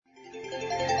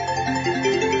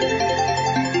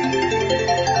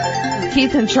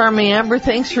Keith and Charmy Amber,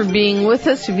 thanks for being with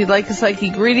us. If you'd like a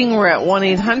psychic reading, we're at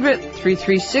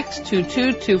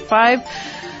 1-800-336-2225.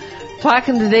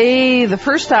 Talking today, the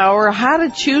first hour, how to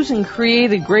choose and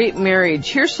create a great marriage.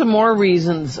 Here's some more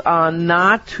reasons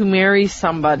not to marry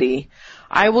somebody.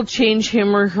 I will change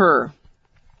him or her.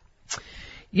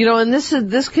 You know, and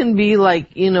this can be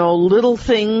like, you know, little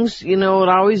things. You know, it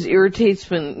always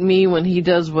irritates me when he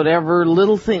does whatever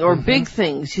little thing or big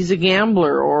things. He's a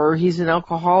gambler, or he's an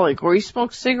alcoholic, or he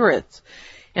smokes cigarettes,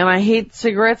 and I hate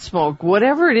cigarette smoke.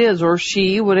 Whatever it is, or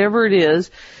she, whatever it is,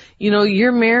 you know,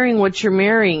 you're marrying what you're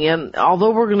marrying. And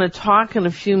although we're going to talk in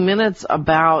a few minutes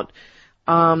about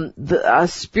a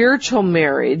spiritual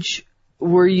marriage,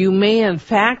 where you may in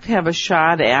fact have a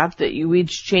shot at that you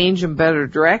each change in better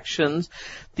directions,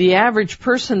 the average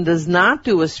person does not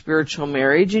do a spiritual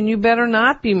marriage, and you better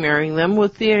not be marrying them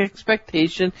with the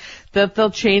expectation that they'll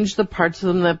change the parts of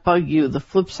them that bug you. The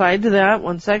flip side to that,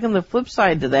 the flip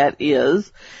side to that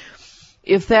is,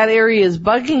 if that area is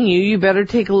bugging you, you better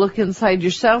take a look inside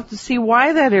yourself to see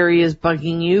why that area is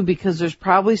bugging you, because there's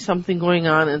probably something going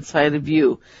on inside of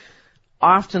you.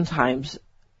 Oftentimes,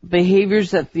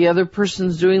 behaviors that the other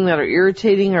person's doing that are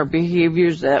irritating are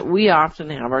behaviors that we often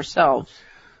have ourselves.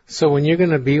 So when you're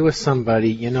going to be with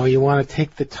somebody, you know, you want to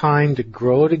take the time to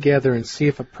grow together and see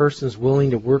if a person's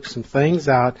willing to work some things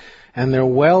out, and they're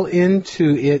well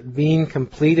into it being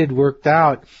completed, worked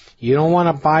out. You don't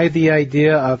want to buy the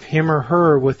idea of him or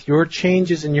her with your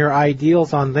changes and your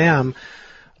ideals on them,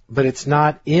 but it's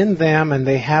not in them and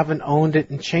they haven't owned it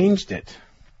and changed it.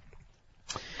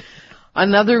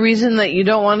 Another reason that you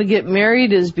don't want to get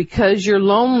married is because you're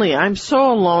lonely. I'm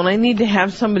so alone. I need to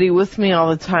have somebody with me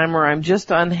all the time, or I'm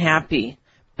just unhappy.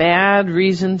 Bad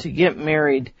reason to get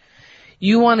married.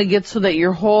 You want to get so that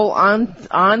you're whole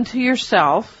onto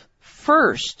yourself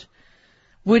first,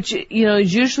 which, you know,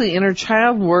 is usually inner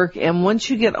child work. And once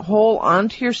you get whole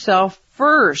onto yourself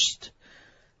first,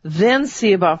 then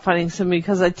see about finding somebody.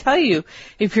 Because I tell you,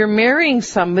 if you're marrying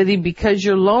somebody because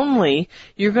you're lonely,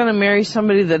 you're going to marry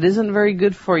somebody that isn't very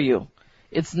good for you.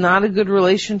 It's not a good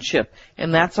relationship,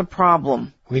 and that's a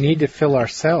problem. We need to fill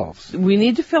ourselves. We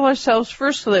need to fill ourselves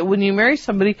first, so that when you marry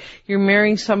somebody, you're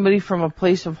marrying somebody from a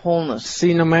place of wholeness.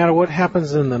 See, no matter what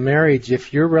happens in the marriage,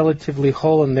 if you're relatively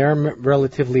whole and they're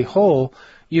relatively whole,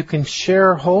 you can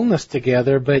share wholeness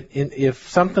together, but if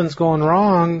something's going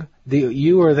wrong,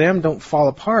 you or them don't fall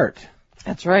apart.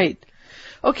 That's right.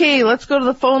 Okay, let's go to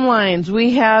the phone lines.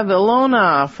 We have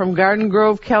Ilona from Garden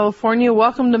Grove, California.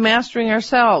 Welcome to Mastering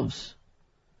Ourselves.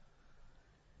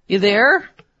 You there?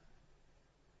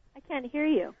 I can't hear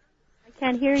you.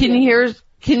 Can you hear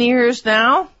us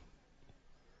now?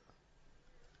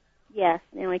 Yes,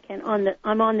 now I can.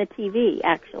 I'm on the TV,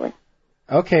 actually.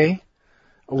 Okay.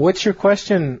 What's your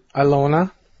question,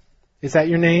 Ilona? Is that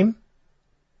your name?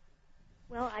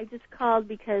 Well, I just called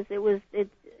because you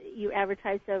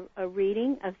advertised a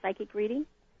reading, a psychic reading.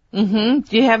 Mm-hmm.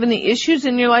 Do you have any issues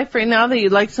in your life right now that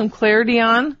you'd like some clarity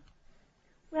on?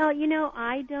 Well, you know,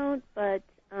 I don't, but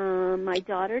my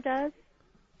daughter does.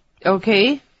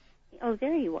 Okay. Oh,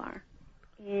 there you are.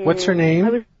 And what's her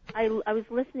name? I was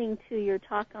listening to your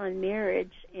talk on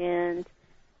marriage, and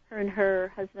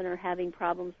her husband are having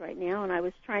problems right now, and I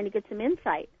was trying to get some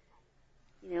insight,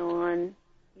 on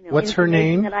what's her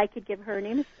name? That I could give her. Her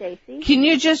name is Stacy. Can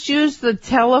you just use the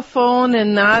telephone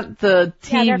and not the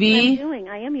TV? Yeah, that's what I'm doing.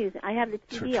 I have the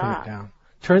TV off.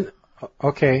 Turn it down.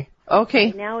 Okay.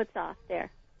 Okay. Now it's off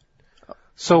there.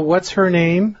 So what's her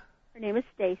name? Her name is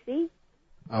Stacy.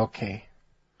 Okay.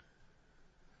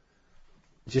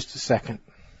 Just a second.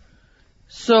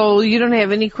 So you don't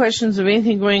have any questions of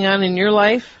anything going on in your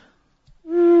life?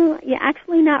 Yeah,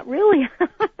 actually not really.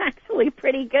 Actually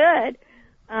pretty good.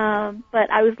 But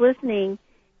I was listening,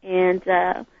 and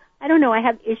I don't know, I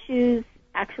have issues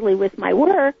actually with my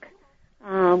work,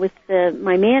 with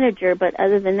my manager, but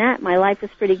other than that, my life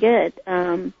is pretty good.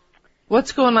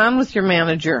 What's going on with your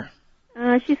manager?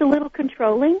 She's a little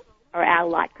controlling, or a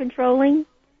lot controlling,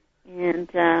 and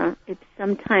it's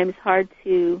sometimes hard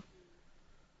to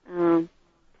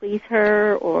please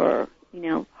her, or,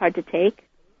 hard to take.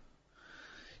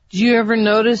 Do you ever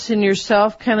notice in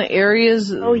yourself kind of areas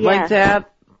like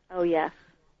that? Oh, yes.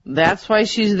 That's why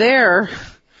she's there.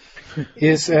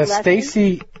 Is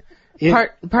Stacy...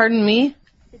 Pardon me?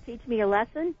 To teach me a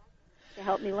lesson? To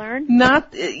help me learn?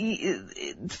 Not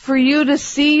for you to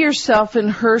see yourself in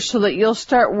her so that you'll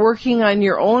start working on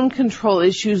your own control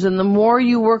issues, and the more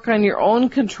you work on your own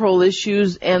control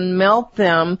issues and melt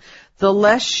them, the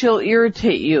less she'll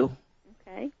irritate you.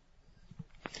 Okay.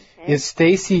 Is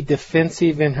Stacy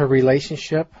defensive in her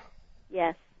relationship?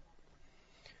 Yes.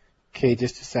 Okay,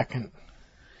 just a second.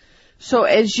 So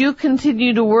as you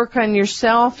continue to work on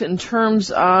yourself in terms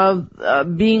of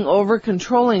being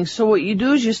over-controlling, so what you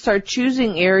do is you start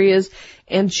choosing areas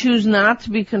and choose not to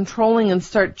be controlling and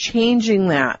start changing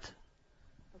that.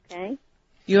 Okay.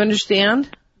 You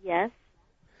understand? Yes.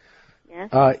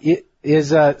 Yes.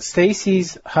 Is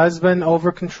Stacy's husband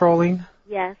over-controlling?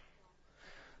 Yes.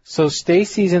 So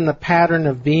Stacy's in the pattern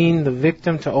of being the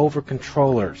victim to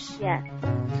over-controllers. Yes.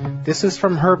 This is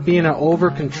from her being an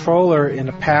over-controller in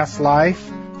a past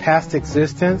life, past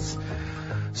existence.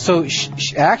 So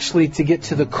actually, to get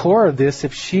to the core of this,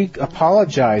 if she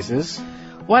apologizes...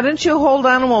 Why don't you hold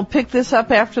on and we'll pick this up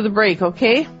after the break,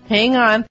 okay? Hang on.